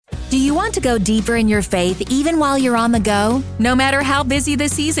Do you want to go deeper in your faith even while you're on the go? No matter how busy the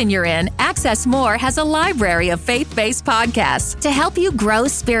season you're in, Access More has a library of faith-based podcasts to help you grow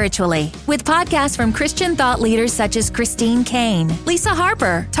spiritually. With podcasts from Christian thought leaders such as Christine Kane, Lisa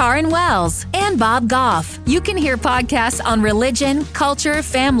Harper, Taryn Wells, and Bob Goff. You can hear podcasts on religion, culture,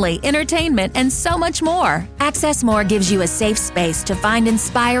 family, entertainment, and so much more. Access More gives you a safe space to find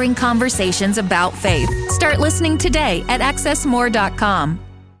inspiring conversations about faith. Start listening today at accessmore.com.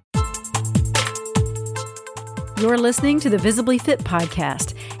 You're listening to the Visibly Fit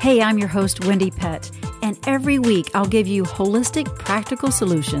podcast. Hey, I'm your host, Wendy Pett, and every week I'll give you holistic, practical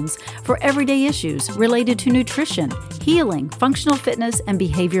solutions for everyday issues related to nutrition, healing, functional fitness, and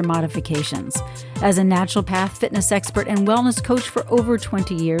behavior modifications. As a naturopath, fitness expert, and wellness coach for over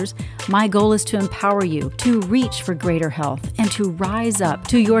 20 years, my goal is to empower you to reach for greater health and to rise up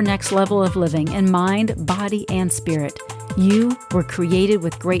to your next level of living in mind, body, and spirit. You were created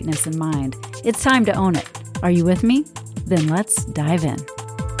with greatness in mind. It's time to own it. Are you with me? Then let's dive in.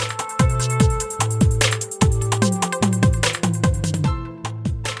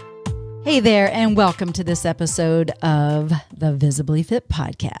 Hey there, and welcome to this episode of the Visibly Fit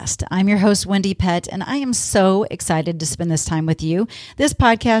podcast. I'm your host, Wendy Pett, and I am so excited to spend this time with you. This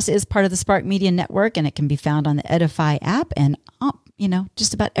podcast is part of the Spark Media Network, and it can be found on the Edify app and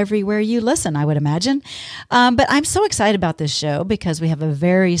just about everywhere you listen, I would imagine. But I'm so excited about this show because we have a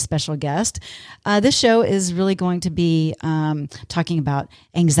very special guest. This show is really going to be talking about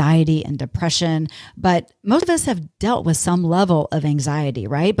anxiety and depression, but most of us have dealt with some level of anxiety,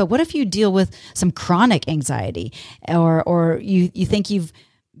 right? But what if you deal with some chronic anxiety, or you think you've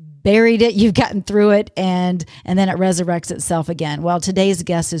buried it, you've gotten through it, and then it resurrects itself again? Well, today's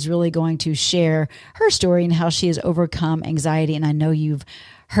guest is really going to share her story and how she has overcome anxiety. And I know you've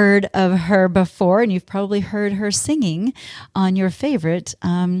heard of her before, and you've probably heard her singing on your favorite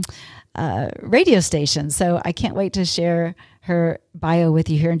radio station. So I can't wait to share her bio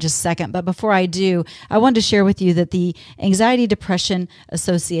with you here in just a second. But before I do, I wanted to share with you that the Anxiety and Depression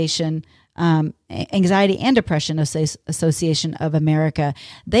Association of America,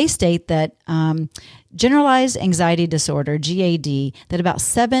 they state that generalized anxiety disorder, GAD, that about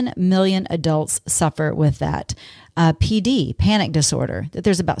 7 million adults suffer with that. PD, panic disorder, that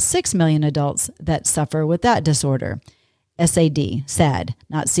there's about 6 million adults that suffer with that disorder. SAD, SAD,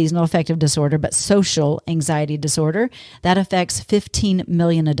 not seasonal affective disorder, but social anxiety disorder, that affects 15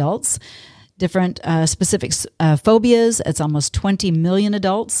 million adults. Different specific phobias, it's almost 20 million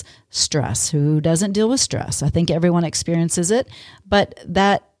adults. Stress, who doesn't deal with stress? I think everyone experiences it, but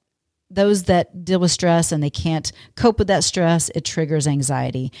those that deal with stress and they can't cope with that stress, it triggers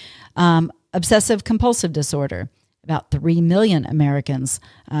anxiety. Obsessive compulsive disorder, about 3 million Americans,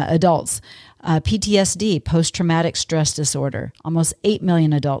 adults. PTSD, post-traumatic stress disorder, almost 8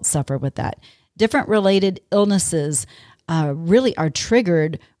 million adults suffer with that. Different related illnesses really are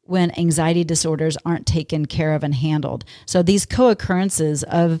triggered when anxiety disorders aren't taken care of and handled. So these co-occurrences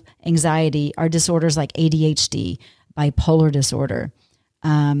of anxiety are disorders like ADHD, bipolar disorder,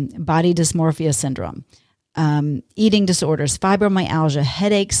 body dysmorphia syndrome, eating disorders, fibromyalgia,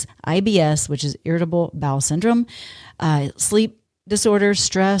 headaches, IBS, which is irritable bowel syndrome, sleep disorders,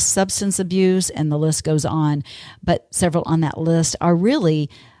 stress, substance abuse, and the list goes on. But several on that list are really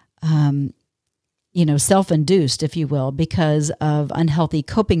self-induced, if you will, because of unhealthy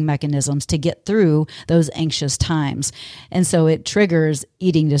coping mechanisms to get through those anxious times. And so it triggers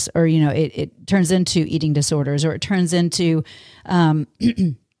it turns into eating disorders, or it turns into,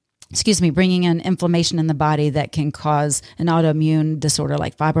 bringing in inflammation in the body that can cause an autoimmune disorder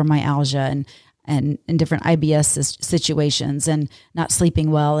like fibromyalgia and different IBS situations, and not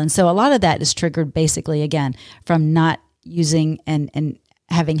sleeping well. And so a lot of that is triggered basically, again, from not using and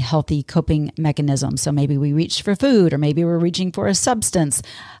having healthy coping mechanisms. So maybe we reach for food, or maybe we're reaching for a substance,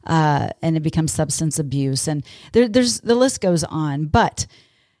 and it becomes substance abuse. And there's the list goes on. But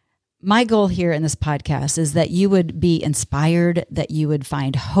my goal here in this podcast is that you would be inspired, that you would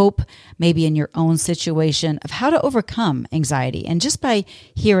find hope, maybe in your own situation, of how to overcome anxiety. And just by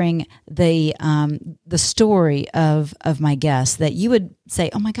hearing the story of my guest, that you would say,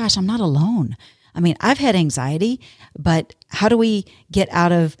 oh my gosh, I'm not alone. I mean, I've had anxiety, but how do we get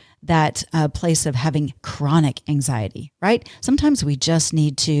out of that place of having chronic anxiety, right? Sometimes we just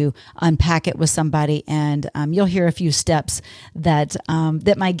need to unpack it with somebody, and you'll hear a few steps that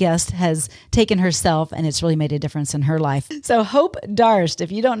my guest has taken herself, and it's really made a difference in her life. So Hope Darst,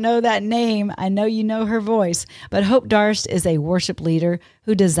 if you don't know that name, I know you know her voice, but Hope Darst is a worship leader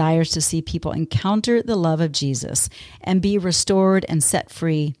who desires to see people encounter the love of Jesus and be restored and set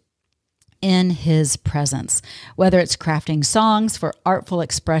free in his presence, whether it's crafting songs for artful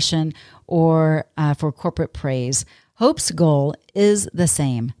expression or for corporate praise. Hope's goal is the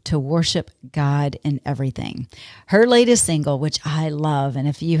same, to worship God in everything. Her latest single, which I love, and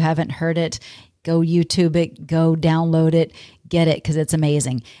if you haven't heard it, go YouTube it, go download it, get it, because it's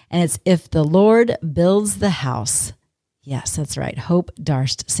amazing. And it's If the Lord Builds the House. Yes, that's right. Hope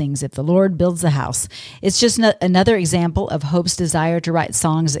Darst sings If the Lord Builds the House. It's just another example of Hope's desire to write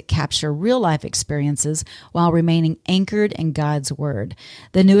songs that capture real life experiences while remaining anchored in God's Word.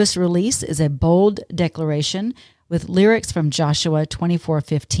 The newest release is a bold declaration with lyrics from Joshua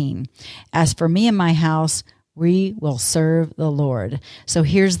 24:15. As for me and my house, we will serve the Lord. So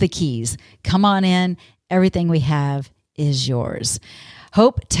here's the keys. Come on in. Everything we have is yours.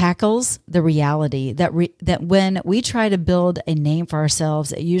 Hope tackles the reality that when we try to build a name for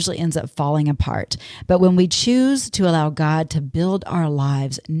ourselves, it usually ends up falling apart. But when we choose to allow God to build our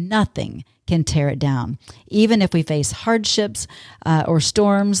lives, nothing can tear it down. Even if we face hardships or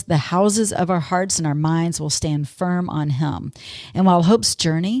storms, the houses of our hearts and our minds will stand firm on Him. And while Hope's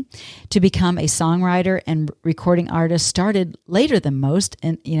journey to become a songwriter and recording artist started later than most,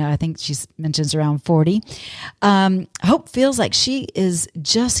 and I think she mentions around 40, Hope feels like she is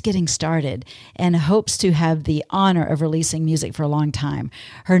just getting started and hopes to have the honor of releasing music for a long time.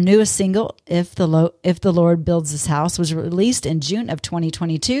 Her newest single, If the Lord Builds This House, was released in June of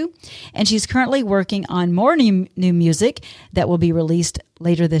 2022, and she's currently working on more new music that will be released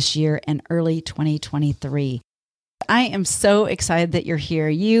later this year and early 2023. I am so excited that you're here.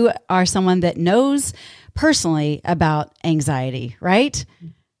 You are someone that knows personally about anxiety, right?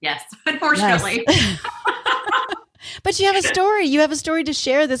 Yes, unfortunately. Yes. But you have a story. You have a story to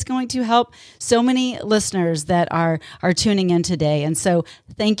share that's going to help so many listeners that are tuning in today. And so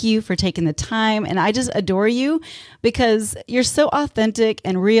thank you for taking the time. And I just adore you because you're so authentic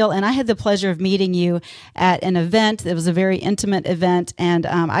and real. And I had the pleasure of meeting you at an event. It was a very intimate event. And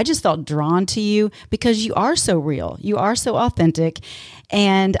I just felt drawn to you because you are so real. You are so authentic.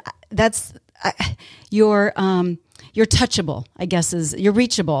 And that's you're touchable, I guess, you're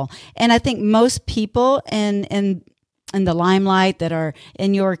reachable. And I think most people in the limelight that are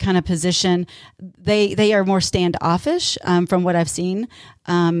in your kind of position, they are more standoffish from what I've seen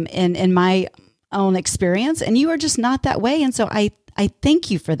in my own experience. And you are just not that way. And so I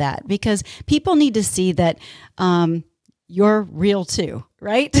thank you for that because people need to see that you're real too,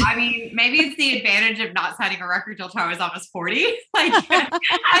 right? I mean, maybe it's the advantage of not signing a record till I was almost 40. Like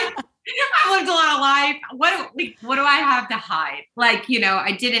I lived a lot of life. What do I have to hide? Like,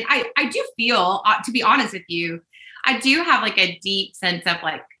 I do feel, to be honest with you, I do have like a deep sense of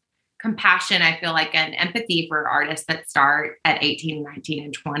like compassion. I feel like an empathy for artists that start at 18, 19,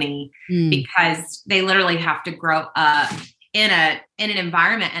 and 20 because they literally have to grow up in an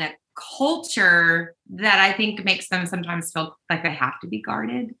environment and a culture that I think makes them sometimes feel like they have to be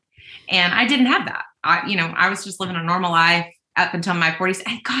guarded. And I didn't have that. I was just living a normal life up until my 40s.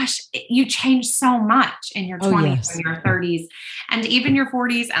 And gosh, you change so much in your 20s and your 30s and even your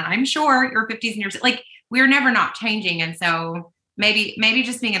 40s. And I'm sure your 50s and your, like, we're never not changing. And so maybe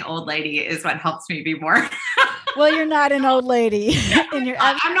just being an old lady is what helps me be more. Well, you're not an old lady.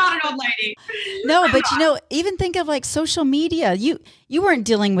 I'm not an old lady. No, but even think of like social media. You weren't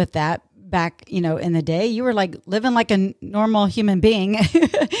dealing with that back, in the day. You were like living like a normal human being,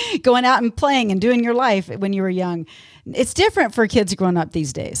 going out and playing and doing your life when you were young. It's different for kids growing up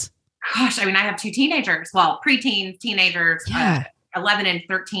these days. Gosh, I mean, I have two teenagers, preteens, teenagers, 11 and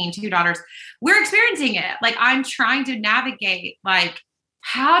 13, two daughters. We're experiencing it. Like I'm trying to navigate, like,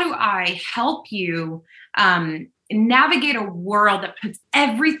 how do I help you navigate a world that puts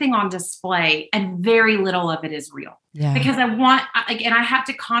everything on display and very little of it is real? Yeah. Because and I have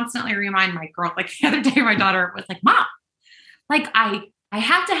to constantly remind my girl, like the other day, my daughter was like, Mom, like I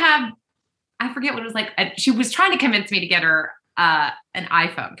have to have, I forget what it was like. She was trying to convince me to get her an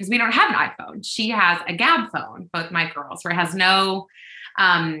iPhone because we don't have an iPhone. She has a Gab phone, both my girls, where it has no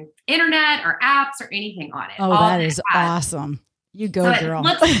internet or apps or anything on it. Oh, that is awesome. You go, girl.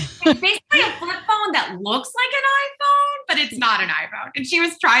 It's basically a flip phone that looks like an iPhone, but it's not an iPhone. And she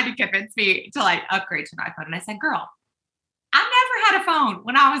was trying to convince me to like upgrade to an iPhone. And I said, girl, I never had a phone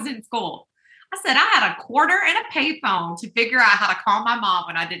when I was in school. I said, I had a quarter and a pay phone to figure out how to call my mom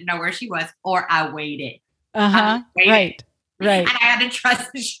when I didn't know where she was, or I waited. Right. Right. And I had to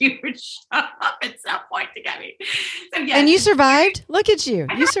trust that she would show up at some point to get me. So, yes. And you survived? Look at you.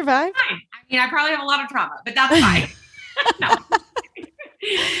 You survived? I mean, I probably have a lot of trauma, but that's fine. No.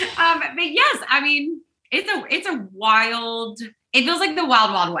 But yes, I mean, it's a wild it feels like the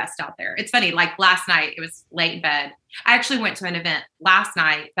wild, wild west out there. It's funny. Like last night, it was late in bed. I actually went to an event last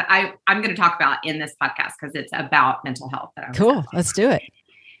night that I'm going to talk about in this podcast because it's about mental health. Cool. Let's do it.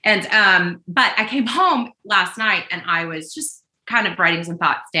 And, but I came home last night and I was just kind of writing some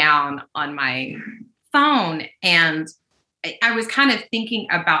thoughts down on my phone. And I was kind of thinking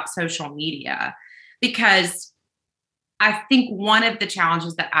about social media because I think one of the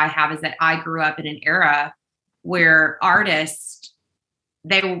challenges that I have is that I grew up in an era where artists,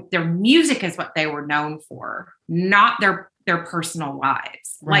 their music is what they were known for, not their personal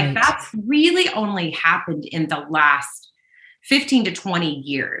lives. Right. Like that's really only happened in the last 15 to 20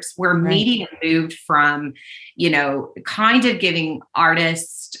 years where media moved from, kind of giving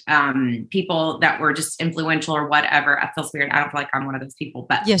artists, people that were just influential or whatever. It feels weird. I don't feel like I'm one of those people,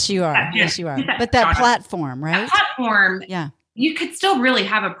 but yes, you are. Yes, you are. But that platform, right? That platform, yeah. You could still really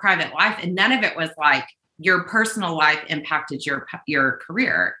have a private life. And none of it was like your personal life impacted your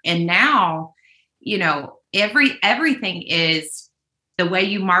career. And now, everything is the way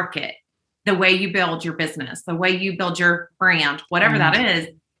you market, the way you build your business, the way you build your brand, whatever that is,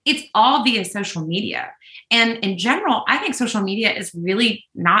 it's all via social media. And in general, I think social media is really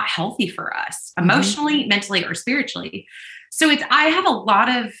not healthy for us emotionally, mentally, or spiritually. So I have a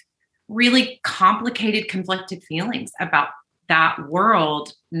lot of really complicated, conflicted feelings about that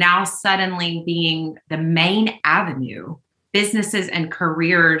world now suddenly being the main avenue, businesses and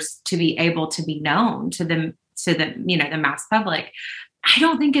careers to be able to be known to the mass public. I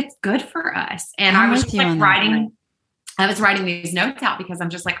don't think it's good for us. And I was just writing these notes out because I'm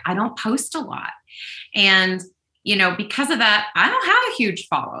just like, I don't post a lot. And, because of that, I don't have a huge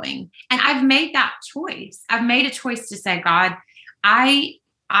following. And I've made that choice. I've made a choice to say, God, I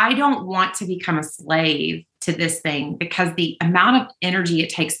don't want to become a slave to this thing because the amount of energy it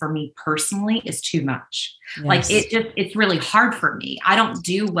takes for me personally is too much. Yes. Like it's really hard for me. I don't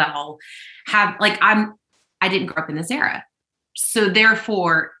do well. I didn't grow up in this era. So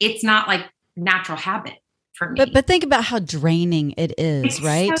therefore, it's not like natural habit for me. But think about how draining it is, it's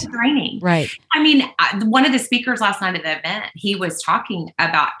right? So draining. Right. I mean, one of the speakers last night at the event, he was talking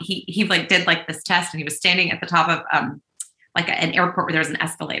about, he did like this test and he was standing at the top of an airport where there was an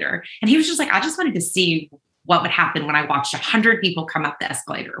escalator. And he was just like, I just wanted to see what would happen when I watched 100 people come up the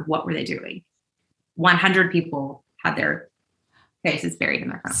escalator. What were they doing? 100 people had their faces buried in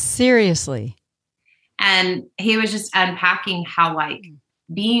their phones. Seriously. And he was just unpacking how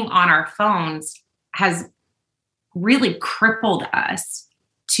being on our phones has really crippled us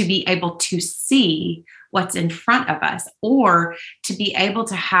to be able to see what's in front of us or to be able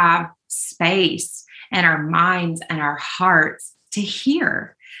to have space in our minds and our hearts to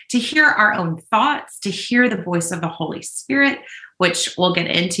hear our own thoughts, to hear the voice of the Holy Spirit, which we'll get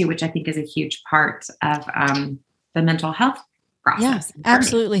into, which I think is a huge part of the mental health process. Yeah,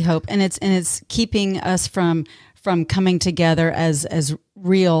 absolutely, Hope. And it's keeping us from coming together as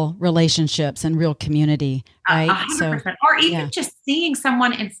real relationships and real community, right? 100%. Or even just seeing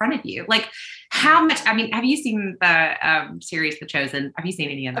someone in front of you. Like how much, I mean, have you seen the series, The Chosen? Have you seen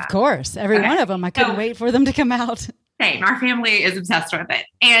any of that? Of course. Every one of them. I couldn't wait for them to come out. Same. Our family is obsessed with it.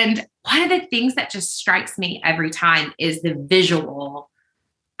 And one of the things that just strikes me every time is the visual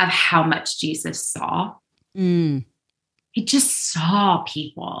of how much Jesus saw. Mm. He just saw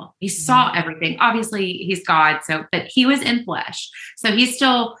people. He saw everything. Obviously, he's God. But he was in flesh. So he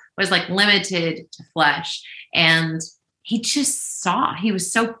still was limited to flesh. And he just saw. He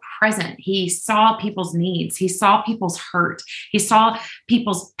was so present. He saw people's needs. He saw people's hurt. He saw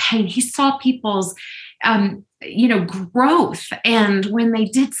people's pain. He saw people's, growth. And when they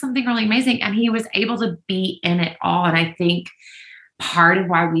did something really amazing, and he was able to be in it all. And I think part of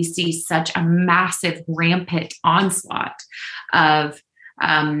why we see such a massive, rampant onslaught of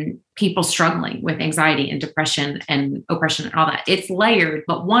people struggling with anxiety and depression and oppression and all that. It's layered,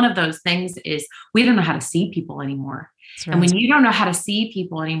 but one of those things is we don't know how to see people anymore. Right. And when you don't know how to see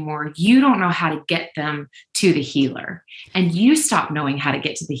people anymore, you don't know how to get them to the healer. And you stop knowing how to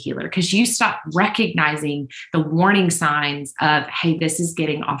get to the healer because you stop recognizing the warning signs of, hey, this is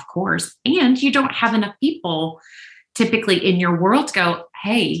getting off course. And you don't have enough people typically in your world to go,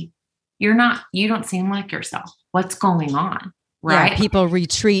 hey, you don't seem like yourself. What's going on? Right. Yeah, people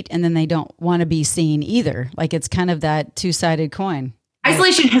retreat and then they don't want to be seen either. Like it's kind of that two-sided coin.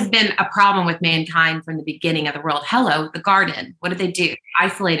 Isolation has been a problem with mankind from the beginning of the world. Hello, the garden. What did they do?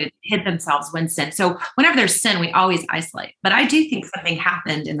 Isolated, hid themselves when sin. So whenever there's sin, we always isolate. But I do think something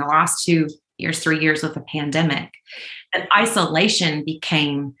happened in the last 2 years, 3 years with the pandemic, that isolation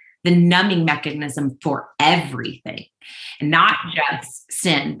became the numbing mechanism for everything. And not just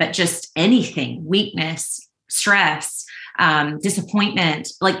sin, but just anything, weakness, stress, disappointment,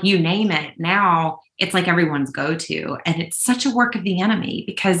 like you name it. Now it's like everyone's go-to. And it's such a work of the enemy,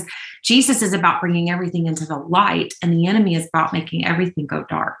 because Jesus is about bringing everything into the light, and the enemy is about making everything go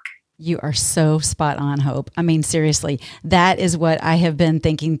dark. You are so spot on, Hope. I mean, seriously, that is what I have been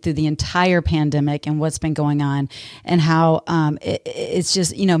thinking through the entire pandemic and what's been going on, and how it's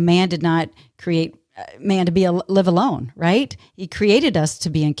just, man did not create man to live alone, right? He created us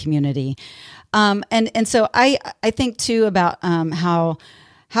to be in community. And so I think too about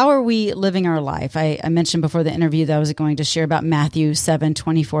how are we living our life? I mentioned before the interview that I was going to share about Matthew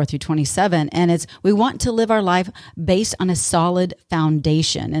 7:24-27. And we want to live our life based on a solid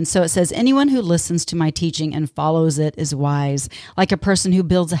foundation. And so it says, anyone who listens to my teaching and follows it is wise, like a person who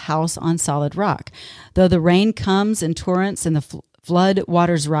builds a house on solid rock. Though the rain comes in torrents and the flood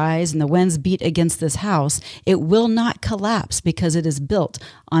waters rise and the winds beat against this house, it will not collapse because it is built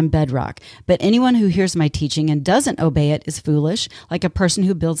on bedrock. But anyone who hears my teaching and doesn't obey it is foolish, like a person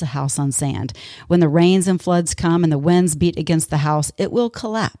who builds a house on sand. When the rains and floods come and the winds beat against the house, it will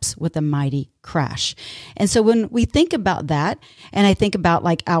collapse with a mighty crash. And so when we think about that, and I think about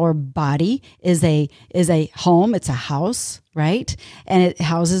like our body is a home, it's a house, right? And it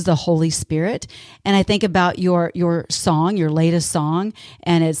houses the Holy Spirit. And I think about your song, your latest song,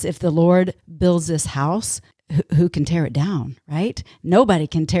 and it's, if the Lord builds this house, who can tear it down, right? Nobody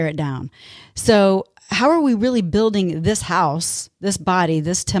can tear it down. So how are we really building this house, this body,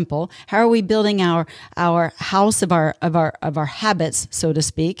 this temple? How are we building our house of our habits, so to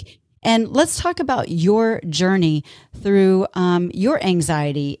speak? And let's talk about your journey through your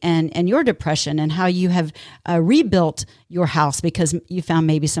anxiety and your depression, and how you have rebuilt your house because you found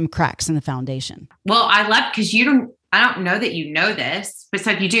maybe some cracks in the foundation. Well, I love, because I don't know that you know this, but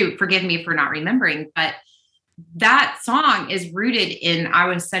so if you do, forgive me for not remembering, but that song is rooted in, I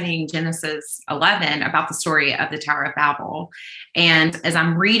was studying Genesis 11 about the story of the Tower of Babel. And as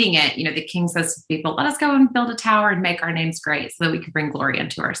I'm reading it, the king says to people, let us go and build a tower and make our names great so that we can bring glory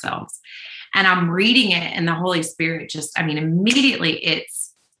unto ourselves. And I'm reading it, and the Holy Spirit immediately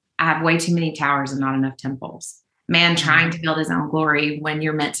I have way too many towers and not enough temples. Man trying to build his own glory when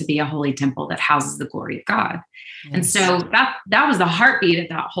you're meant to be a holy temple that houses the glory of God. Yes. And so that was the heartbeat of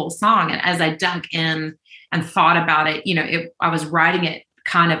that whole song. And as I dug in and thought about it, I was writing it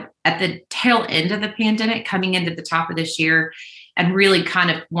kind of at the tail end of the pandemic, coming into the top of this year, and really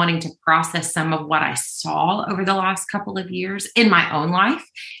kind of wanting to process some of what I saw over the last couple of years in my own life.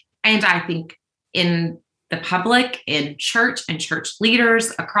 And I think in the public, in church and church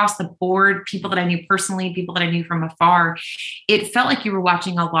leaders across the board, people that I knew personally, people that I knew from afar, it felt like you were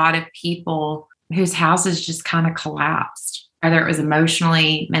watching a lot of people whose houses just kind of collapsed. Whether it was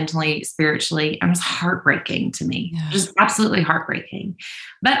emotionally, mentally, spiritually, it was heartbreaking to me, just absolutely heartbreaking.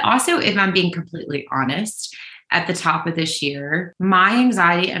 But also, if I'm being completely honest, at the top of this year, my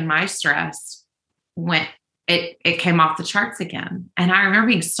anxiety and my stress it came off the charts again. And I remember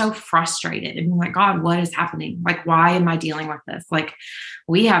being so frustrated and being like, God, what is happening? Like, why am I dealing with this? Like,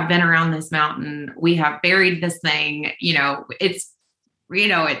 we have been around this mountain. We have buried this thing. It's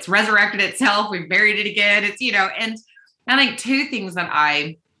resurrected itself. We've buried it again. And I think two things that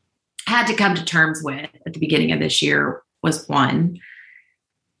I had to come to terms with at the beginning of this year was, one,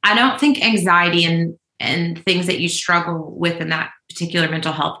 I don't think anxiety and things that you struggle with in that particular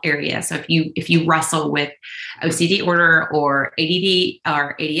mental health area. So if you wrestle with OCD disorder or ADD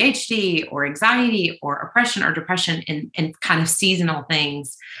or ADHD or anxiety or oppression or depression and kind of seasonal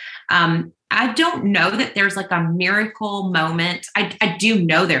things, I don't know that there's like a miracle moment. I do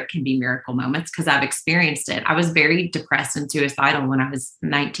know there can be miracle moments because I've experienced it. I was very depressed and suicidal when I was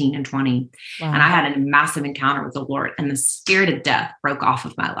 19 and 20. Wow. And I had a massive encounter with the Lord, and the spirit of death broke off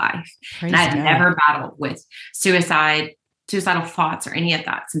of my life. Praise and I had never battled with suicidal thoughts or any of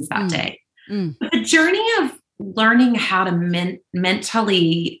that since that day. But the journey of learning how to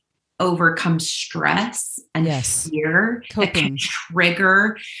mentally overcome stress and fear that can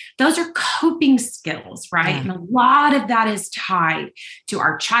trigger, those are coping skills, right? And a lot of that is tied to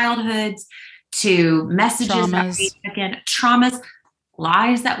our childhoods, to messages traumas,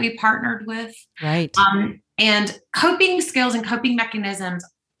 lies that we partnered with. Right. And coping skills and coping mechanisms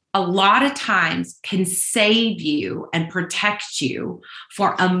a lot of times can save you and protect you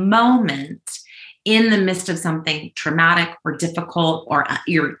for a moment in the midst of something traumatic or difficult, or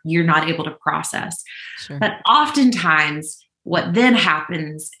you're not able to process. Sure. But oftentimes what then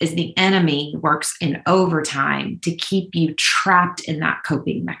happens is the enemy works in overtime to keep you trapped in that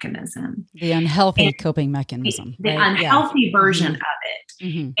coping mechanism. The unhealthy coping mechanism. The unhealthy version of it.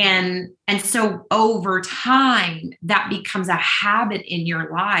 Mm-hmm. And so over time, that becomes a habit in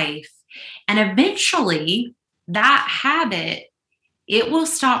your life. And eventually that habit, it will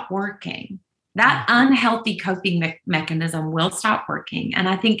stop working. That unhealthy coping mechanism will stop working. And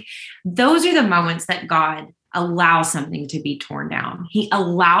I think those are the moments that God allows something to be torn down. He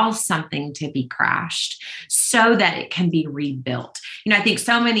allows something to be crashed so that it can be rebuilt. I think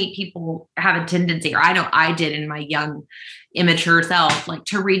so many people have a tendency, or I know I did in my young, immature self, like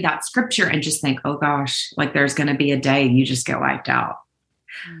to read that scripture and just think, oh gosh, like there's going to be a day you just get wiped out.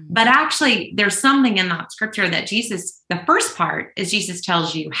 But actually, there's something in that scripture that the first part is Jesus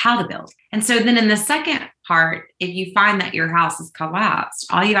tells you how to build. And so then in the second part, if you find that your house is collapsed,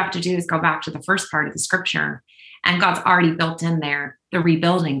 all you have to do is go back to the first part of the scripture, and God's already built in there the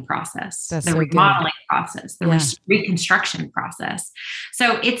rebuilding process, the remodeling process, the reconstruction process.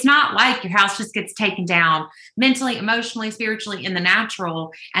 So it's not like your house just gets taken down mentally, emotionally, spiritually, in the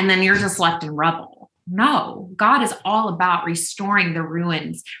natural, and then you're just left in rubble. No, God is all about restoring the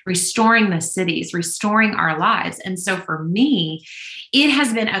ruins, restoring the cities, restoring our lives. And so for me, it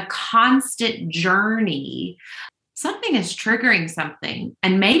has been a constant journey. Something is triggering something.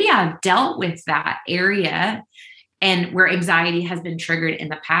 And maybe I've dealt with that area and where anxiety has been triggered in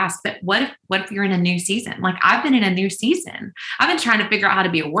the past. But what if you're in a new season? Like I've been in a new season. I've been trying to figure out how to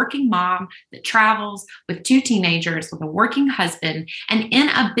be a working mom that travels with 2 teenagers, with a working husband, and in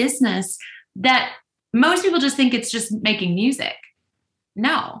a business that most people just think it's just making music.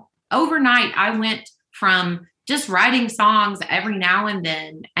 No. Overnight, I went from just writing songs every now and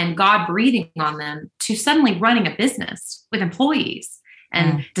then and God breathing on them to suddenly running a business with employees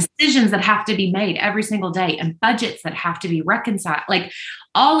and decisions that have to be made every single day and budgets that have to be reconciled. Like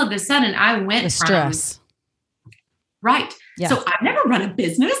all of a sudden I went from stress. Right. Yeah. So I've never run a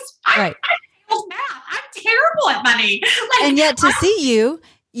business. I failed math. I'm terrible at money. And yet to see you,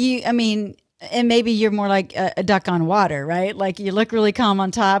 and maybe you're more like a duck on water, right? Like you look really calm on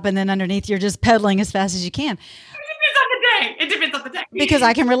top and then underneath you're just pedaling as fast as you can. It depends on the day. Because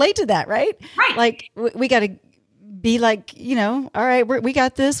I can relate to that, right? Right. Like we got to be like, all right, we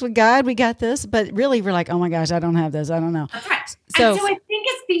got this with God, we got this. But really we're like, oh my gosh, I don't have this. I don't know. That's right. So I think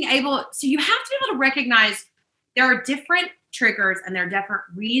it's being able, so you have to be able to recognize there are different triggers and there are different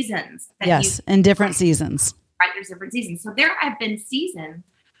reasons. In different seasons. Right. There's different seasons. So there have been seasons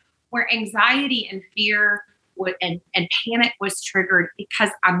where anxiety and fear and panic was triggered because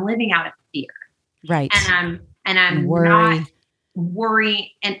I'm living out of fear. Right. And I'm not worrying.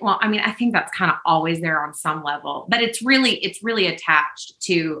 And I think that's kind of always there on some level, but it's really attached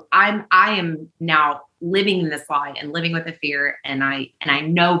to, I am now living in this lie and living with the fear. And I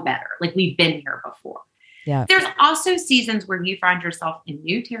know better. Like we've been here before. Yeah. There's also seasons where you find yourself in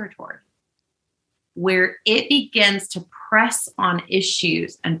new territory, where it begins to press on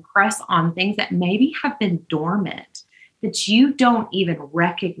issues and press on things that maybe have been dormant, that you don't even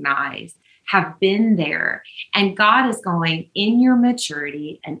recognize have been there. And God is going, in your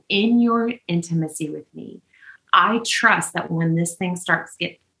maturity and in your intimacy with me, I trust that when this thing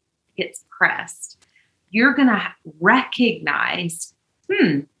gets pressed, you're going to recognize,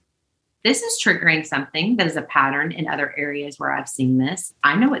 this is triggering something that is a pattern in other areas where I've seen this.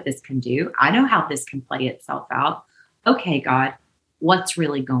 I know what this can do. I know how this can play itself out. Okay, God, what's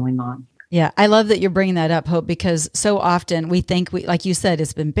really going on? Yeah, I love that you're bringing that up, Hope, because so often we think, like you said,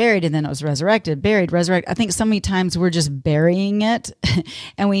 it's been buried and then it was resurrected, buried, resurrected. I think so many times we're just burying it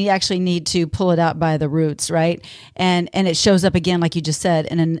and we actually need to pull it out by the roots, right? And it shows up again, like you just said,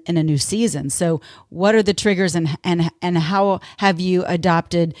 in a new season. So what are the triggers and how have you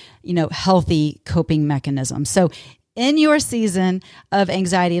adopted, healthy coping mechanisms? So in your season of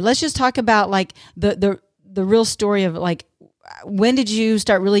anxiety, let's just talk about like the real story of like, when did you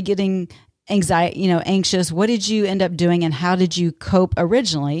start really getting anxious? What did you end up doing and how did you cope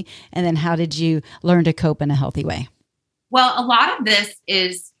originally? And then how did you learn to cope in a healthy way? Well, a lot of this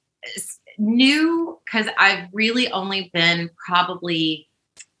is new because I've really only been probably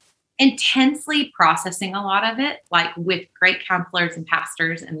intensely processing a lot of it, like with great counselors and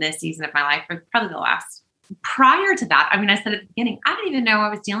pastors in this season of my life for probably the last. Prior to that, I said at the beginning, I didn't even know I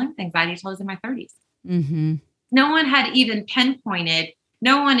was dealing with anxiety until I was in my 30s. Mm-hmm. No one had even pinpointed,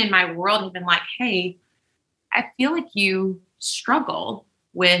 no one in my world had been like, hey, I feel like you struggle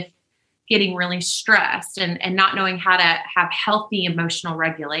with getting really stressed and not knowing how to have healthy emotional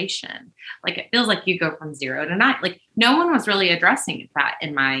regulation. Like, it feels like you go from 0 to 9. Like, no one was really addressing that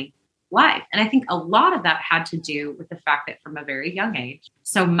in my life. And I think a lot of that had to do with the fact that from a very young age.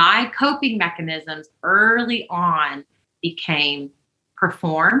 So my coping mechanisms early on became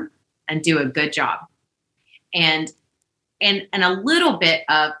perform and do a good job. And a little bit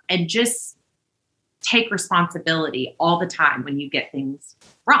of, and just take responsibility all the time when you get things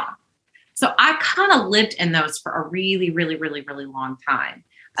wrong. So I kind of lived in those for a really, really, really, really long time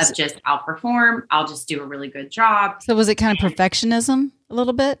of just, I'll perform, I'll just do a really good job. So was it kind of perfectionism a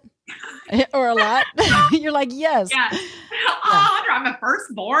little bit or a lot? You're like, yes. Yeah. Oh, I'm a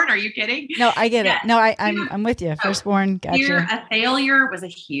firstborn. Are you kidding? No, I get it. No, I'm with you. Firstborn. Gotcha. A failure was a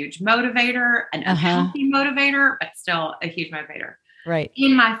huge motivator, an unhealthy motivator, but still a huge motivator. Right.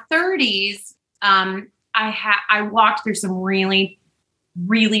 In my 30s, I walked through some really,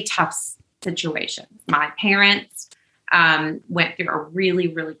 really tough situations. My parents went through a really,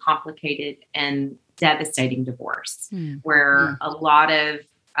 really complicated and devastating divorce where a lot of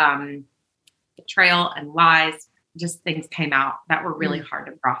betrayal and lies, just things came out that were really hard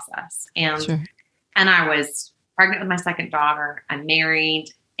to process. And I was pregnant with my second daughter. I'm married,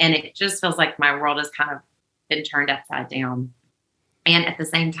 and it just feels like my world has kind of been turned upside down. And at the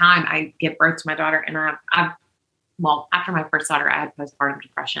same time, I give birth to my daughter, and after my first daughter, I had postpartum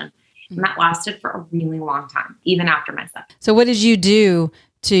depression. And that lasted for a really long time, even after my son. So what did you do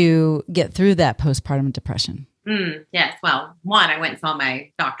to get through that postpartum depression? Yes. Well, one, I went and saw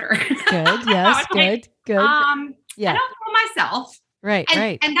my doctor. Good. Yes. Good. I don't know myself. Right.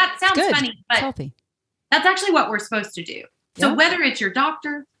 And that sounds funny, but healthy. That's actually what we're supposed to do. So whether it's your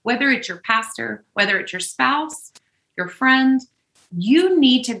doctor, whether it's your pastor, whether it's your spouse, your friend, you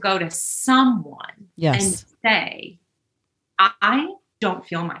need to go to someone and say, I don't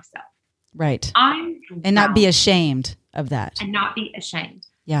feel myself. Right. And not be ashamed of that. And not be ashamed.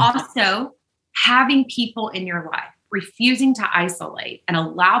 Yeah. Also, having people in your life, refusing to isolate and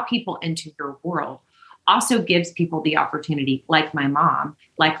allow people into your world also gives people the opportunity, like my mom,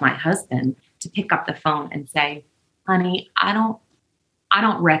 like my husband, to pick up the phone and say, honey, I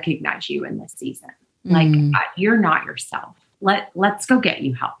don't recognize you in this season. Like you're not yourself. Let's go get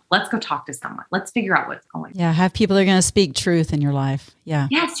you help. Let's go talk to someone. Let's figure out what's going on. Yeah. Have people that are going to speak truth in your life. Yeah.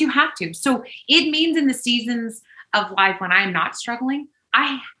 Yes, you have to. So it means in the seasons of life when I'm not struggling,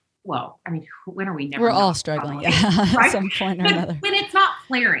 when are we never? We're all struggling. Yeah. At some point or another. When it's not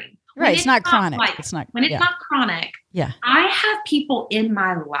flaring. Right. It's not chronic. When it's not chronic. Yeah. I have people in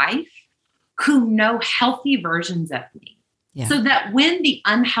my life who know healthy versions of me. Yeah. So that when the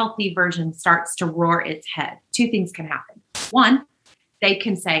unhealthy version starts to roar its head, two things can happen. One, they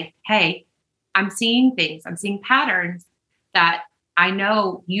can say, hey, I'm seeing things, I'm seeing patterns that I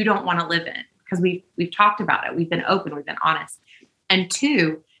know you don't want to live in, because we've talked about it. We've been open, we've been honest. And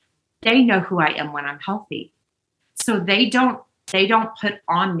two, they know who I am when I'm healthy. So they don't put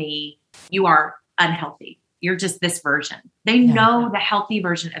on me, you are unhealthy. You're just this version. They know the healthy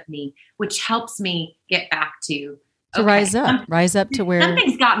version of me, which helps me get back to rise up to where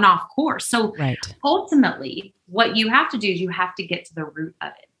something's gotten off course. So ultimately, what you have to do is you have to get to the root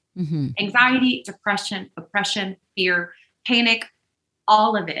of it. Mm-hmm. Anxiety, depression, oppression, fear, panic,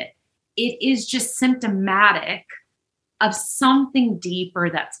 all of it. It is just symptomatic of something deeper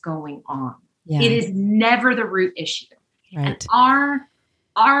that's going on. Yeah. It is never the root issue. Right. And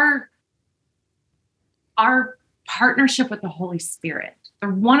our partnership with the Holy Spirit,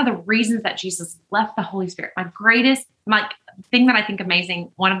 one of the reasons that Jesus left the Holy Spirit, my thing that I think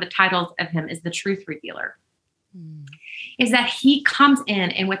amazing, one of the titles of him is the truth revealer, is that he comes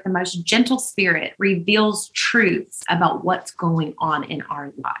in and with the most gentle spirit reveals truths about what's going on in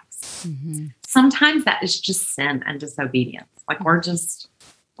our lives. Mm-hmm. Sometimes that is just sin and disobedience. Like we're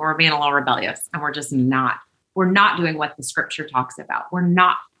being a little rebellious and we're not doing what the scripture talks about. We're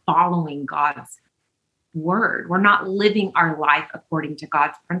not following God's word. We're not living our life according to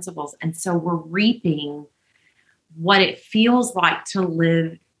God's principles. And so we're reaping what it feels like to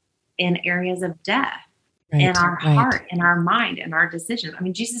live in areas of death in our heart, in our mind, in our decisions. I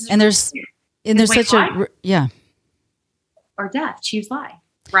mean, Jesus is there's such or death, choose life,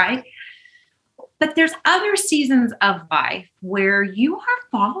 right? But there's other seasons of life where you are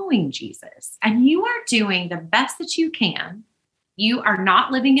following Jesus and you are doing the best that you can. You are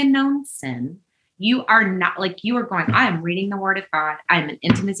not living in known sin. You are not you are going, I am reading the word of God. I'm in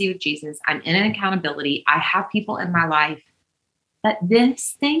intimacy with Jesus. I'm in an accountability. I have people in my life, but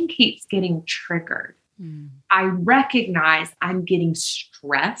this thing keeps getting triggered. I recognize I'm getting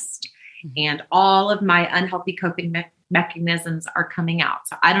stressed and all of my unhealthy coping mechanisms are coming out.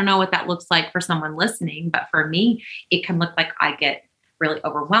 So I don't know what that looks like for someone listening, but for me, it can look like I get really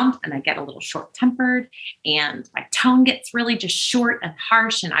overwhelmed and I get a little short-tempered and my tone gets really just short and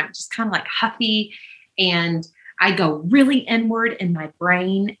harsh and I'm just kind of like huffy and I go really inward in my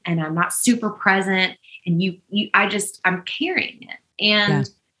brain and I'm not super present and I'm carrying it. And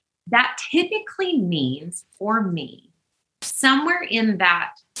that typically means for me, somewhere in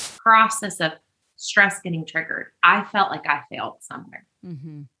that process of stress getting triggered, I felt like I failed somewhere.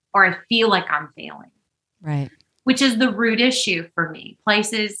 Mm-hmm. or I feel like I'm failing. Right. Which is the root issue for me.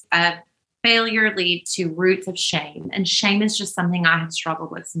 Places of failure lead to roots of shame. And shame is just something I have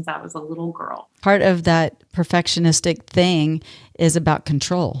struggled with since I was a little girl. Part of that perfectionistic thing is about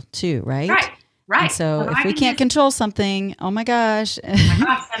control too, right? Right. And so if we can't control something, oh my gosh.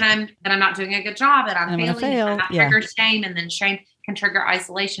 then I'm not doing a good job, and I'm failing. Fail. And that triggers shame, and then shame can trigger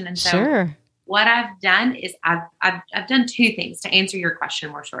isolation. And so what I've done is I've done two things to answer your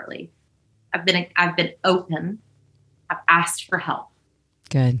question more shortly. I've been open. I've asked for help.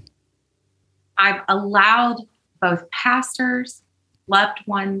 Good. I've allowed both pastors, loved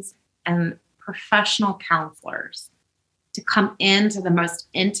ones, and professional counselors to come into the most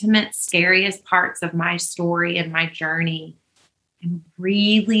intimate, scariest parts of my story and my journey and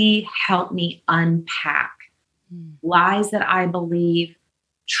really help me unpack lies that I believe,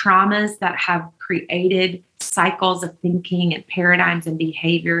 traumas that have created cycles of thinking and paradigms and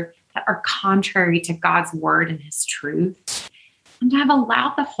behavior that are contrary to God's word and his truth. And I've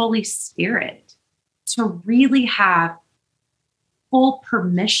allowed the Holy Spirit to really have full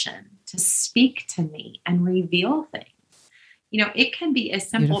permission to speak to me and reveal things. You know, it can be as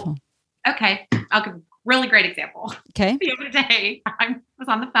simple. Beautiful. Okay, I'll give a really great example. Okay. The other day, I was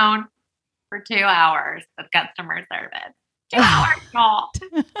on the phone for 2 hours with customer service. 2 hours, y'all.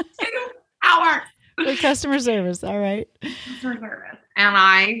 2 hours. With customer service. All right. Customer service. And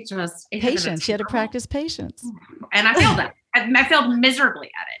I just... Patience. You had to practice patience. And I failed it. I failed miserably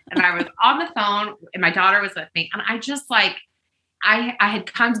at it. And I was on the phone, and my daughter was with me. And I just I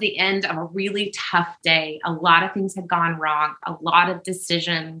had come to the end of a really tough day. A lot of things had gone wrong. A lot of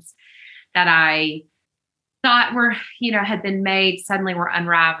decisions that I thought were, had been made suddenly were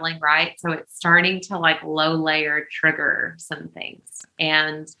unraveling, right? So it's starting to low layer trigger some things.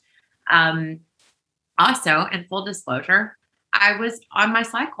 And also, in full disclosure, I was on my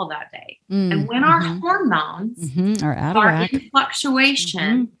cycle that day. And when our hormones are out are of whack, in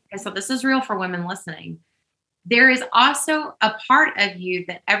fluctuation, okay, so this is real for women listening, there is also a part of you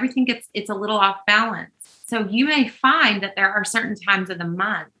that everything it's a little off balance. So you may find that there are certain times of the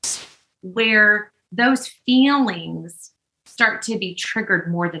month where those feelings start to be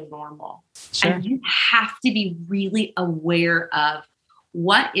triggered more than normal. Sure. And you have to be really aware of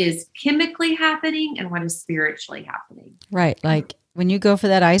what is chemically happening and what is spiritually happening. Right. Like when you go for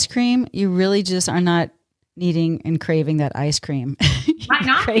that ice cream, you really just are not needing and craving that ice cream. Might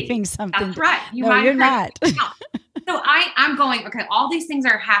not craving be. something. That's right. You're not. So I'm going, okay, all these things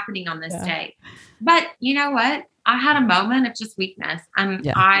are happening on this day. But you know what? I had a moment of just weakness. And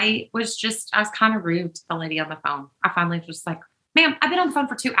I was kind of rude to the lady on the phone. I finally was just like, ma'am, I've been on the phone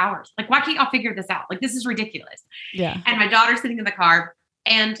for 2 hours. Why can't y'all figure this out? This is ridiculous. Yeah. And my daughter's sitting in the car.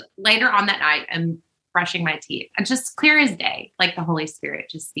 And later on that night, I'm brushing my teeth. And just clear as day, the Holy Spirit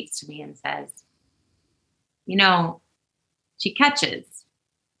just speaks to me and says, she catches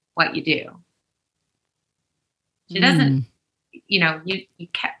what you do. She doesn't,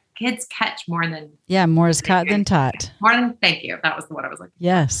 kids catch more than... Yeah, more is caught than taught. Thank you. That was what I was looking for.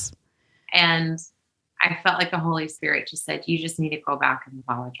 Yes. And I felt like the Holy Spirit just said, you just need to go back and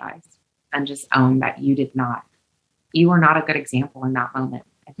apologize and just own that you were not a good example in that moment.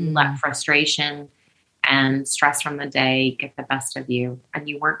 If you let frustration and stress from the day get the best of you and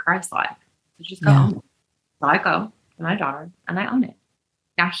you weren't Christ-like, you just go own it. So I go to my daughter and I own it.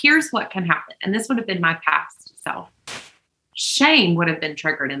 Now here's what can happen. And this would have been my past self. Shame would have been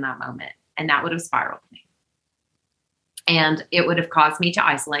triggered in that moment, and that would have spiraled me. And it would have caused me to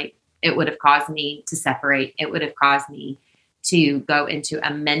isolate. It would have caused me to separate. It would have caused me to go into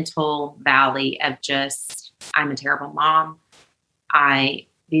a mental valley of just, I'm a terrible mom.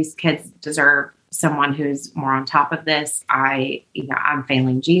 These kids deserve someone who's more on top of this. I'm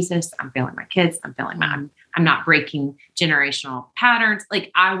failing Jesus. I'm failing my kids. I'm not breaking generational patterns.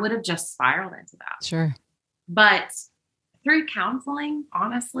 I would have just spiraled into that. Sure. But through counseling,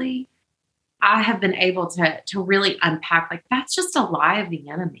 honestly, I have been able to really unpack, that's just a lie of the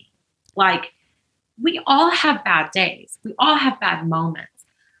enemy. We all have bad days. We all have bad moments.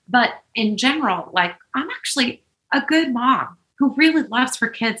 But in general, I'm actually a good mom who really loves her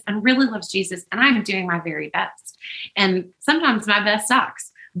kids and really loves Jesus. And I'm doing my very best. And sometimes my best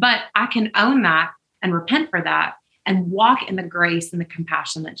sucks, but I can own that and repent for that and walk in the grace and the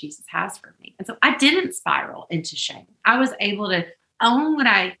compassion that Jesus has for me. And so I didn't spiral into shame. I was able to own what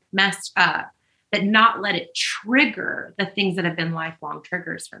I messed up, but not let it trigger the things that have been lifelong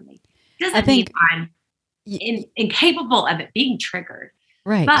triggers for me. Doesn't mean I'm incapable of it being triggered.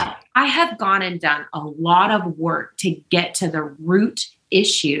 Right. But I have gone and done a lot of work to get to the root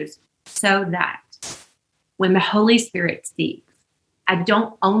issues so that when the Holy Spirit speaks, I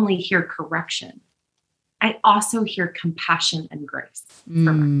don't only hear correction. I also hear compassion and grace.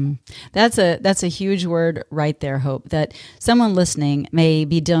 That's a huge word right there, Hope, that someone listening may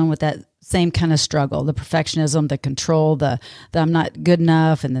be dealing with that same kind of struggle, the perfectionism, the control, the I'm not good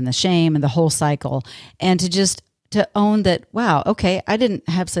enough, and then the shame and the whole cycle. And to own that, wow, okay, I didn't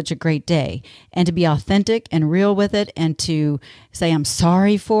have such a great day, and to be authentic and real with it, and to say I'm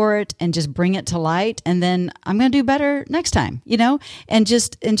sorry for it, and just bring it to light, and then I'm going to do better next time, and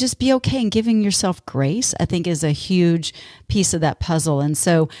just be okay, and giving yourself grace, I think, is a huge piece of that puzzle. And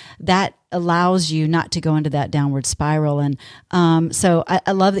so that allows you not to go into that downward spiral. And so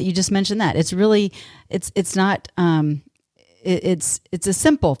I love that you just mentioned that. It's really, it's not. It's a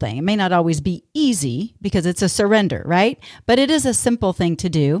simple thing. It may not always be easy because it's a surrender, right? But it is a simple thing to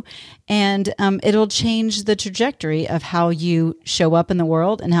do, and it'll change the trajectory of how you show up in the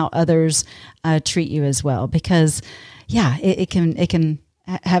world and how others treat you as well. Because, it can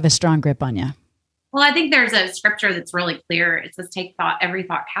have a strong grip on you. Well, I think there's a scripture that's really clear. It says, "Take every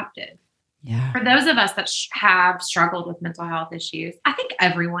thought captive." Yeah. For those of us that have struggled with mental health issues, I think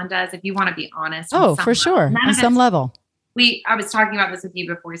everyone does. If you want to be honest. Oh, for sure, on some level. I was talking about this with you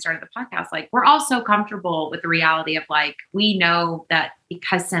before we started the podcast. Like, we're all so comfortable with the reality of, like, we know that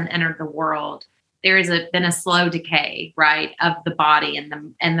because sin entered the world, there has been a slow decay, right, of the body and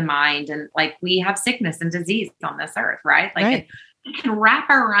the mind. And, like, we have sickness and disease on this earth, right? Like, right. We can wrap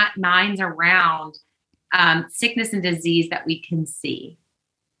our minds around sickness and disease that we can see.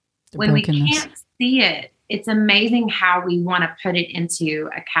 When we can't see it, it's amazing how we want to put it into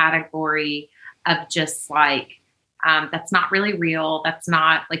a category of just like, that's not really real. That's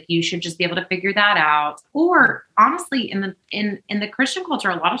not, like, you should just be able to figure that out. Or honestly, in the Christian culture,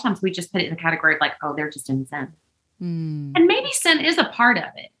 a lot of times we just put it in the category of, like, oh, they're just in sin. And maybe sin is a part of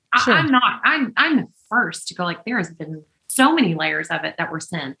it. Sure. I'm the first to go, like, there has been so many layers of it that were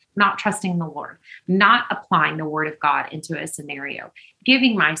sin, not trusting the Lord, not applying the word of God into a scenario,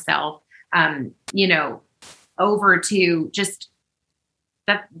 giving myself, over to just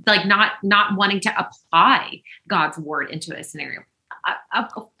that, like, not wanting to apply God's word into a scenario.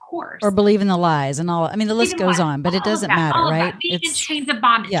 Of course. Or believe in the lies and all. I mean, the list goes on, but it doesn't matter, right? Being in chains of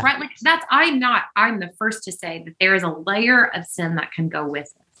bondage, right? Like, I'm the first to say that there is a layer of sin that can go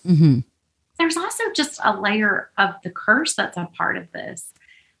with it. Mm-hmm. There's also just a layer of the curse that's a part of this,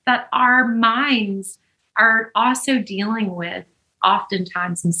 that our minds are also dealing with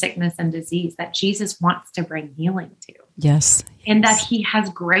oftentimes in sickness and disease that Jesus wants to bring healing to. Yes. And that he has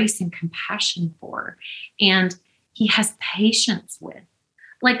grace and compassion for, and he has patience with.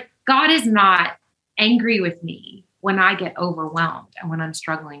 Like, God is not angry with me when I get overwhelmed and when I'm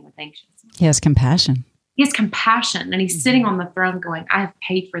struggling with anxiousness. He has compassion. He has compassion, and he's sitting on the throne going, I have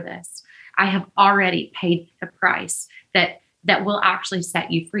paid for this. I have already paid the price that will actually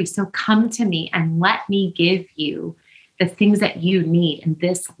set you free. So come to me and let me give you the things that you need in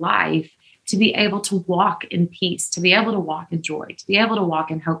this life to be able to walk in peace, to be able to walk in joy, to be able to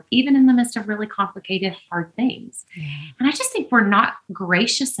walk in hope, even in the midst of really complicated, hard things. And I just think we're not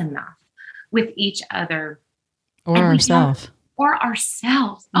gracious enough with each other. Or ourselves.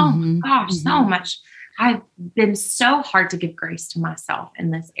 Oh my gosh, so much. I've been so hard to give grace to myself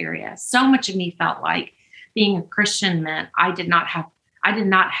in this area. So much of me felt like being a Christian meant I did not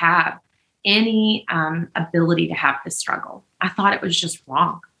have any ability to have this struggle. I thought it was just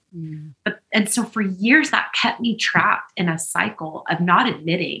wrong. And so for years that kept me trapped in a cycle of not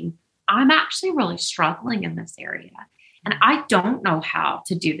admitting I'm actually really struggling in this area. And I don't know how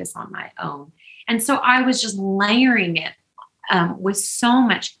to do this on my own. And so I was just layering it with so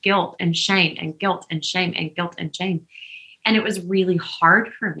much guilt and shame and guilt and shame and guilt and shame. And it was really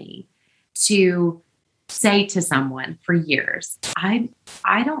hard for me to say to someone for years, I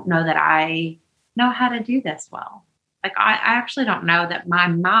don't know that I know how to do this well. Like, I actually don't know that my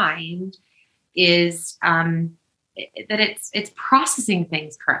mind is, that it's processing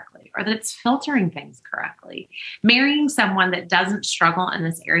things correctly, or that it's filtering things correctly. Marrying someone that doesn't struggle in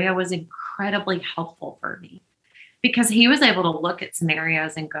this area was incredibly helpful for me, because he was able to look at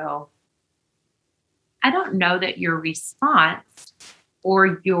scenarios and go, I don't know that your response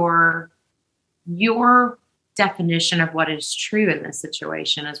or your definition of what is true in this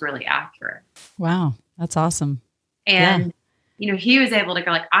situation is really accurate. Wow. That's awesome. And, he was able to go,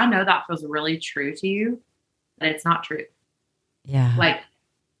 like, I know that feels really true to you, but it's not true. Yeah. Like,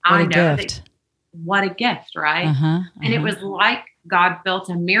 what I a know gift. What a gift, right? And it was like God built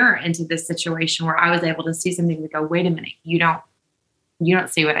a mirror into this situation where I was able to see something and go, wait a minute, you don't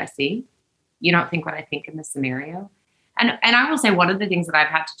see what I see. You don't think what I think in this scenario. And I will say, one of the things that I've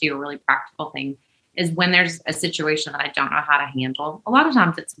had to do, a really practical thing, is when there's a situation that I don't know how to handle. A lot of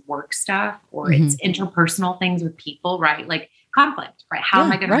times it's work stuff or it's interpersonal things with people, right? Like conflict, right? How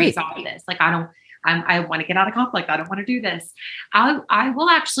am I going to resolve this? Like, I want to get out of conflict. I don't want to do this. I will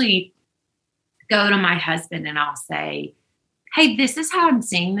actually go to my husband and I'll say, hey, this is how I'm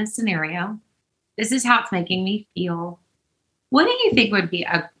seeing this scenario. This is how it's making me feel. What do you think would be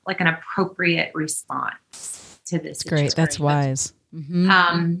an appropriate response to this situation? Great. That's wise.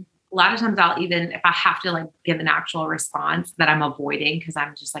 A lot of times I'll even, if I have to like give an actual response that I'm avoiding, because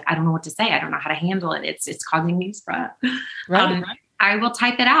I'm just like, I don't know what to say. I don't know how to handle it. It's causing me stress. Right. I will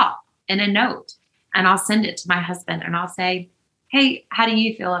type it out in a note and I'll send it to my husband and I'll say, hey, how do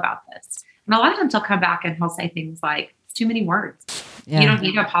you feel about this? And a lot of times he'll come back and he'll say things like, it's too many words. Yeah. You don't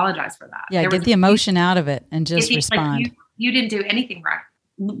need to apologize for that. Yeah, get the emotion out of it and just respond. Like you didn't do anything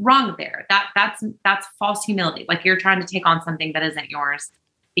wrong there. That's false humility. Like you're trying to take on something that isn't yours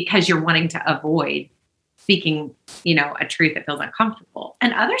because you're wanting to avoid speaking, a truth that feels uncomfortable.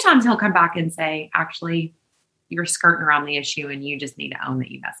 And other times he'll come back and say, actually, you're skirting around the issue and you just need to own that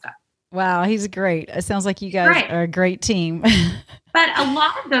you messed up. Wow, he's great. It sounds like you guys are a great team. But a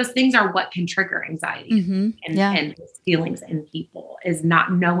lot of those things are what can trigger anxiety and feelings in people, is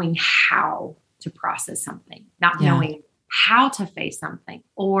not knowing how to process something, not knowing how to face something,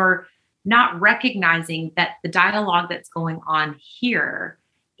 or not recognizing that the dialogue that's going on here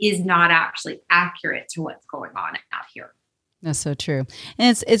is not actually accurate to what's going on out here. That's so true.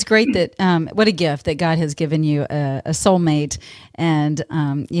 And it's great that, what a gift that God has given you a soulmate and,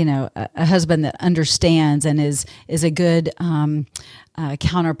 a husband that understands and is a good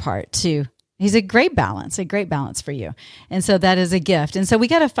counterpart to. He's a great balance for you. And so that is a gift. And so we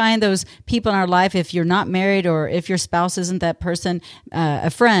got to find those people in our life, if you're not married or if your spouse isn't that person,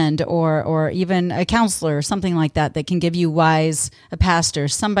 a friend or even a counselor or something like that can give you a pastor,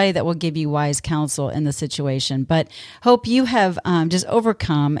 somebody that will give you wise counsel in the situation. But hope you have just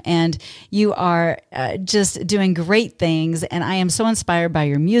overcome and you are just doing great things. And I am so inspired by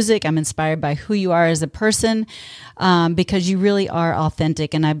your music. I'm inspired by who you are as a person because you really are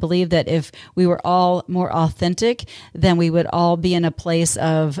authentic. And I believe that if we were all more authentic, then we would all be in a place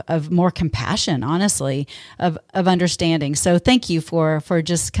of more compassion, honestly, of understanding. So thank you for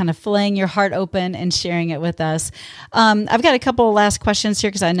just kind of flaying your heart open and sharing it with us. I've got a couple of last questions here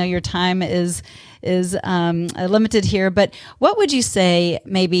because I know your time is limited here, but what would you say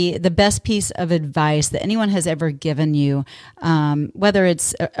maybe the best piece of advice that anyone has ever given you, whether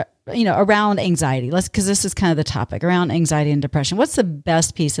it's around anxiety, because this is kind of the topic around anxiety and depression. What's the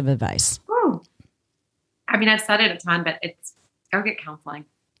best piece of advice? I mean, I've said it a ton, but it's go get counseling.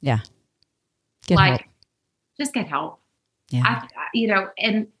 Yeah. Get help. Just get help. Yeah.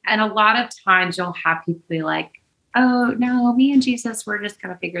 And a lot of times you'll have people be like, oh no, me and Jesus, we're just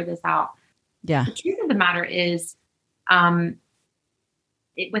going to figure this out. Yeah. The truth of the matter is, within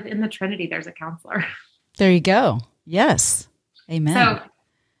the Trinity, there's a counselor. There you go. Yes. Amen.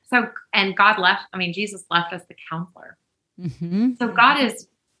 So, and Jesus left us the counselor. Mm-hmm. So God is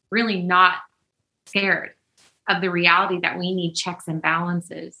really not scared of the reality that we need checks and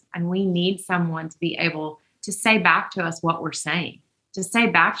balances, and we need someone to be able to say back to us what we're saying, to say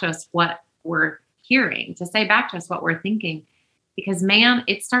back to us what we're hearing, to say back to us what we're thinking. Because man,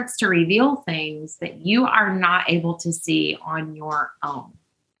 it starts to reveal things that you are not able to see on your own.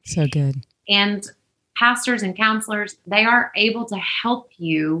 So good. And pastors and counselors, they are able to help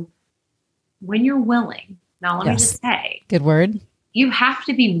you when you're willing. Now, let me just say. Good word. You have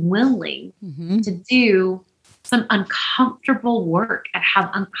to be willing to do some uncomfortable work and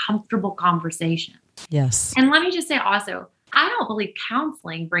have uncomfortable conversations. Yes. And let me just say also, I don't believe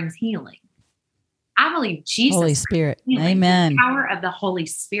counseling brings healing. I believe Jesus. Holy Spirit. Amen. The power of the Holy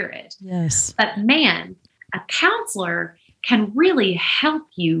Spirit. Yes. But man, a counselor can really help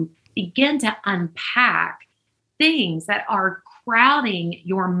you begin to unpack things that are crowding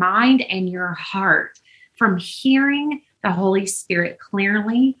your mind and your heart from hearing the Holy Spirit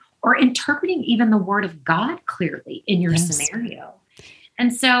clearly or interpreting even the Word of God clearly in your scenario.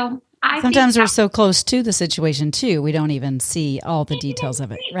 And so sometimes we're so close to the situation too, we don't even see all the details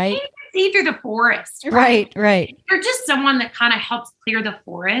of it, right? See through the forest. Right. You're just someone that kind of helps clear the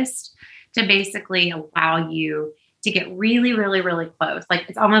forest to basically allow you to get really, really, really close. Like,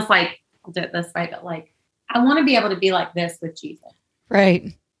 it's almost like, I'll do it this way, but like, I want to be able to be like this with Jesus.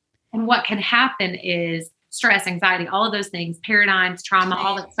 Right. And what can happen is stress, anxiety, all of those things, paradigms, trauma,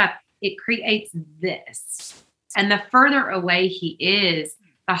 all that stuff, it creates this. And the further away he is,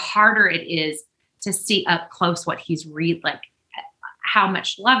 the harder it is to see up close what he's how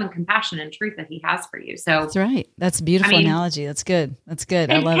much love and compassion and truth that he has for you. So that's right. That's a beautiful analogy. That's good. I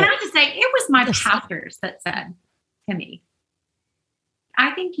love it. Can I just say, it was my Yes. pastors that said to me,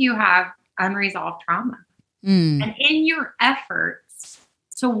 I think you have unresolved trauma. And in your efforts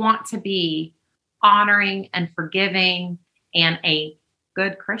to want to be honoring and forgiving and a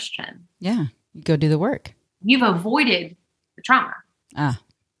good Christian, Yeah. You go do the work. you've avoided the trauma.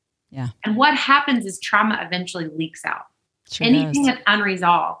 Yeah. And what happens is trauma eventually leaks out. Sure Anything does. that's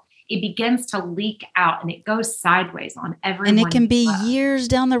unresolved, it begins to leak out and it goes sideways on everyone. And it can be you love. years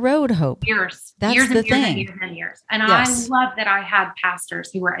down the road, Hope. Years. That's years and the years and thing. years and years. And Yes. I love that I had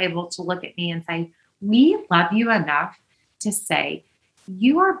pastors who were able to look at me and say, we love you enough to say,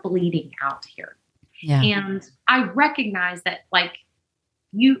 you are bleeding out here. Yeah. And I recognize that, like,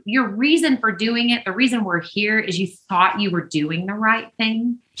 your reason for doing it, the reason we're here is you thought you were doing the right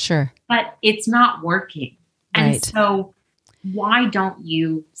thing, Sure. but it's not working. And Right. so why don't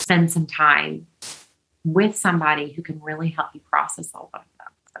you spend some time with somebody who can really help you process all of that?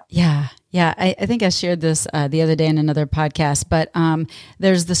 So, Yeah. Yeah. I think I shared this the other day in another podcast, but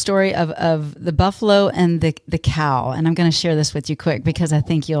there's the story of the buffalo and the cow. And I'm going to share this with you quick because I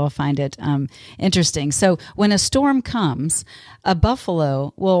think you'll find it interesting. So when a storm comes, a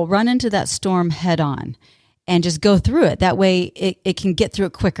buffalo will run into that storm head on and just go through it. That way it can get through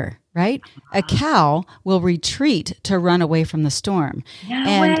it quicker, right? A cow will retreat to run away from the storm.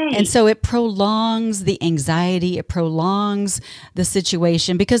 No way. And so it prolongs the anxiety, it prolongs the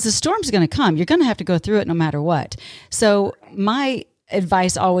situation because the storm's going to come. You're going to have to go through it no matter what. So my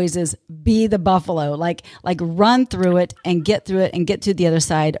advice always is be the buffalo, like run through it and get through it and get to the other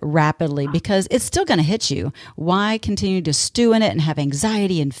side rapidly because it's still going to hit you. Why continue to stew in it and have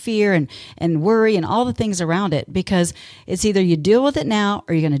anxiety and fear and worry and all the things around it? Because it's either you deal with it now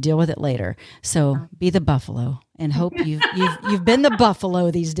or you're going to deal with it later. So be the buffalo and hope you've been the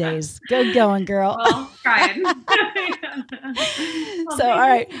buffalo these days. Good going, girl. well, trying. So, all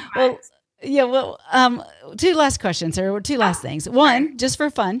right. Well, yeah, well, two last questions or two last things. One, just for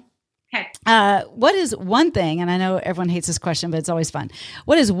fun. Okay. What is one thing, and I know everyone hates this question, but it's always fun.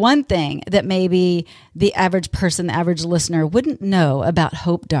 What is one thing that maybe the average person, the average listener wouldn't know about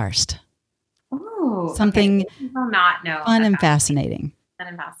Hope Darst? Ooh, Something okay. People not know. fun and about fascinating. Fun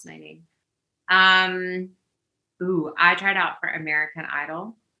and fascinating. I tried out for American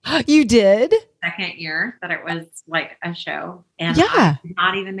Idol. You did? Second year that it was like a show. And Yeah. I did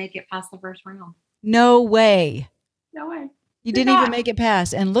not even make it past the first round. No way. No way. You Did didn't not. even make it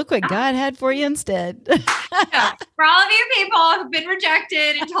past. And look what God had for you instead. So, for all of you people who've been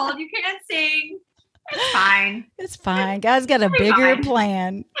rejected and told you can't sing, it's fine. It's fine. God's got a It'll be bigger fine.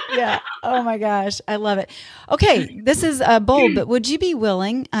 plan. Yeah. Oh my gosh. I love it. Okay. This is bold, but would you be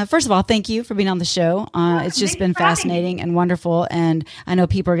willing? First of all, thank you for being on the show. It's just thanks been for having me. fascinating and wonderful. And I know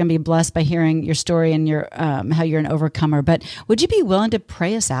people are going to be blessed by hearing your story and your how you're an overcomer. But would you be willing to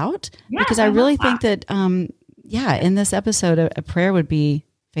pray us out? Yeah, Because I I love really that. think that, in this episode, a prayer would be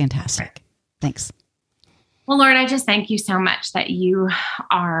fantastic. Thanks. Well, Lord, I just thank you so much that you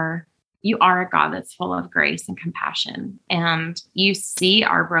are a God that's full of grace and compassion, and you see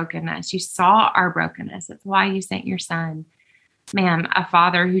our brokenness. You saw our brokenness. It's why you sent your son, man, a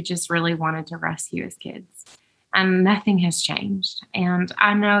father who just really wanted to rescue his kids, and nothing has changed. And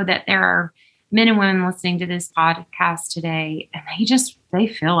I know that there are men and women listening to this podcast today, and they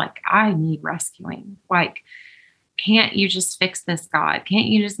feel like I need rescuing. Like, can't you just fix this, God? Can't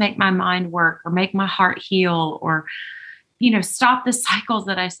you just make my mind work or make my heart heal or, stop the cycles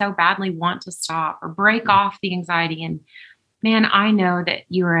that I so badly want to stop or break off the anxiety? And man, I know that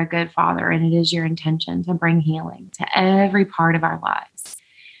you are a good father and it is your intention to bring healing to every part of our lives.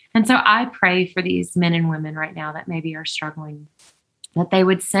 And so I pray for these men and women right now that maybe are struggling, that they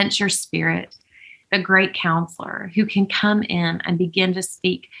would sense your spirit, the great counselor who can come in and begin to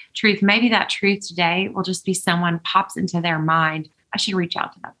speak truth. Maybe that truth today will just be someone pops into their mind. I should reach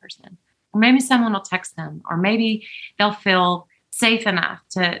out to that person. Or maybe someone will text them, or maybe they'll feel safe enough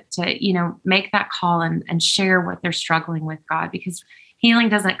to make that call and share what they're struggling with, God, because healing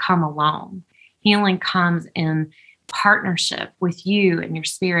doesn't come alone. Healing comes in partnership with you and your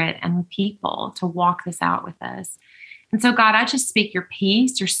spirit and with people to walk this out with us. And so, God, I just speak your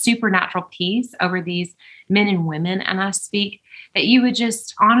peace, your supernatural peace over these men and women. And I speak that you would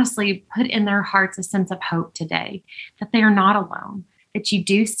just honestly put in their hearts a sense of hope today, that they are not alone, that you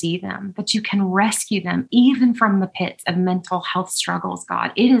do see them, that you can rescue them even from the pits of mental health struggles,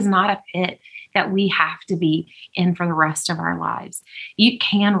 God. It is not a pit that we have to be in for the rest of our lives. You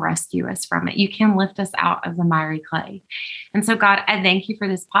can rescue us from it. You can lift us out of the miry clay. And so, God, I thank you for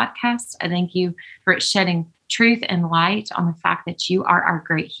this podcast. I thank you for it shedding truth and light on the fact that you are our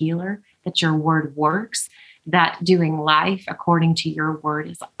great healer, that your word works, that doing life according to your word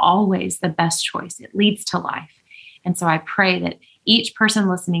is always the best choice. It leads to life. And so I pray that each person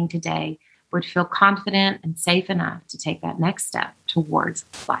listening today would feel confident and safe enough to take that next step towards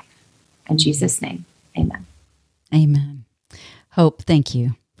life. In Jesus' name, amen. Amen. Hope, thank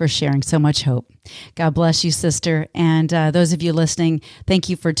you for sharing so much hope. God bless you, sister. And those of you listening, thank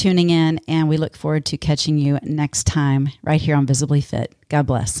you for tuning in. And we look forward to catching you next time right here on Visibly Fit. God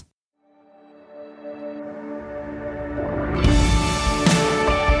bless.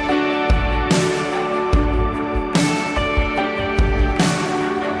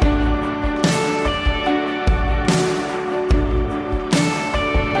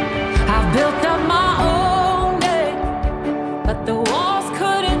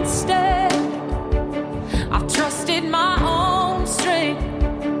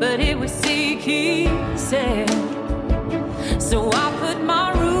 But it was seek, he said. So I put my